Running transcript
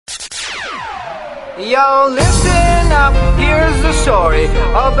Yo, listen up, here's the story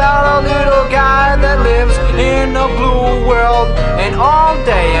about a little guy that lives in a blue world. And all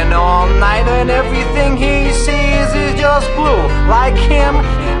day and all night and everything he sees is just blue. Like him,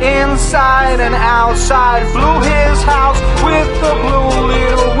 inside and outside. Blue his house with a blue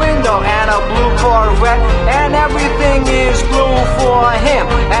little window and a blue Corvette. And everything is blue for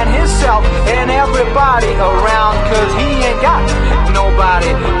him and himself and everybody around. Cause he ain't got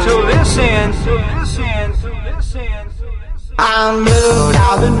nobody to listen. I'm blue,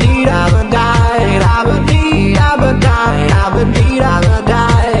 da-ba-dee, da-ba-die, da-ba-dee, da-ba-die, da-ba-dee,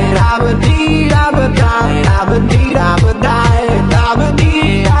 da-ba-die, da-ba-dee, da-ba-die, da-ba-dee, da-ba-die,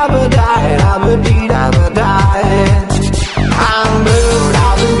 da-ba-dee, da-ba-die, da-ba-dee, da-ba-die. I'm blue,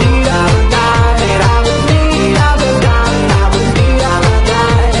 da-ba-dee, da-ba-die, da-ba-dee, da-ba-die, da-ba-dee,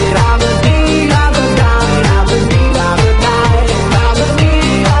 da-ba-die, da-ba-dee, da-ba-die,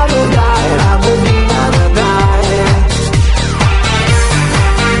 da-ba-dee, da-ba-die, da-ba-dee, da-ba-die, da-ba-dee, da-ba-die.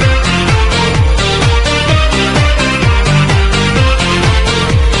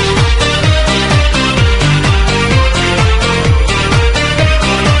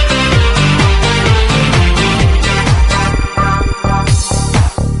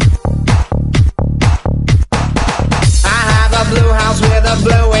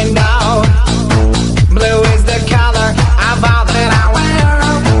 Blue window, blue is the color of all that I wear.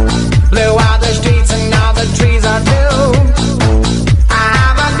 Blue are the streets and all the trees are blue. I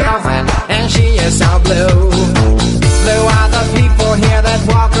have a girlfriend and she is so blue. Blue are the people here that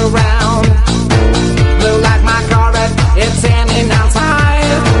walk around. Blue like my Corvette, it's in and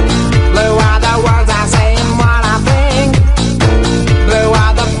outside. Blue are the words I say and what I think. Blue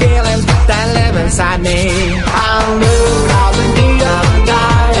are the feelings that live inside me. I'm blue.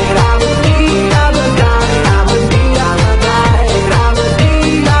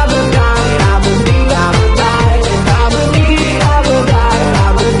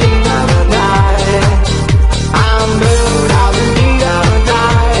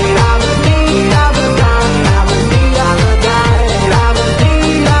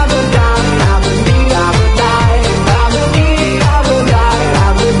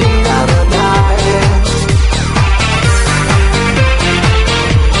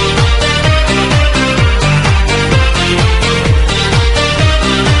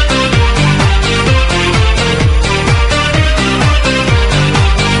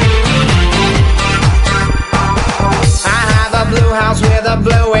 With a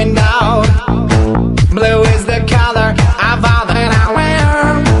blue window, blue is the color of all that I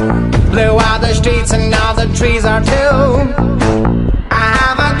wear. Blue are the streets and all the trees are too. I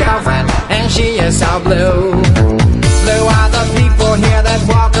have a girlfriend and she is so blue. Blue are the people here that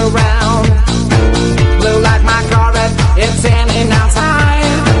walk around. Blue like my Corvette, it's in and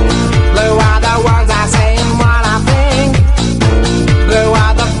outside. Blue are the words I say and what I think. Blue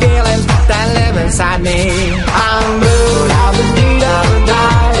are the feelings that live inside me. I'm blue.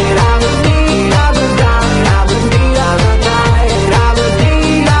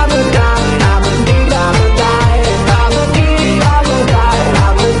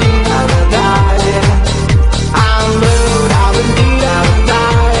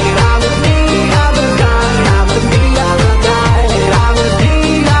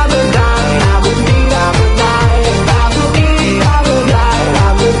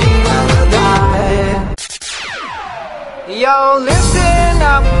 Yo, listen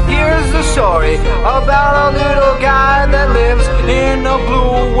up, here's the story about a little guy that lives in a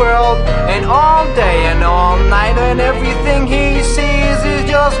blue world. And all day and all night and everything he sees is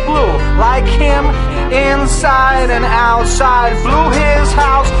just blue. Like him, inside and outside. Blue his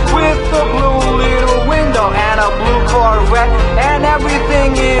house with a blue little window and a blue Corvette. And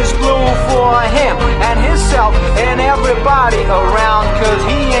everything is blue for him and himself and everybody around. Cause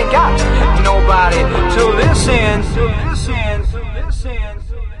he ain't got nobody to listen.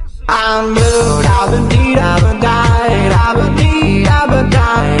 I'm blue, da-ba-dee, da-ba-die, da-ba-dee,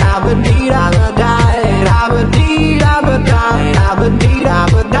 da-ba-die, da-ba-dee, da-ba-die, da-ba-dee, da-ba-die, da-ba-dee,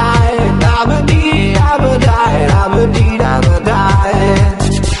 da-ba-die, da-ba-dee, da-ba-die, da-ba-dee, da-ba-die.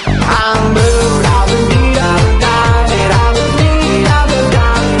 I'm blue, da-ba-dee, da-ba-die, da-ba-dee,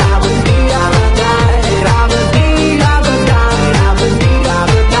 da-ba-die, da-ba-dee, da-ba-die, da-ba-dee, da-ba-die, da-ba-dee,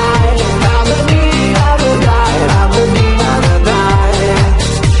 da-ba-die, da-ba-dee, da-ba-die, da-ba-dee, da-ba-die.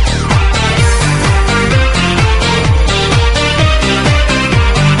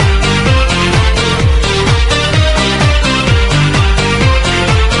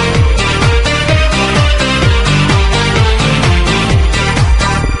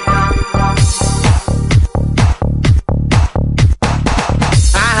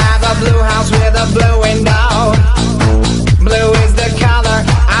 the blue window.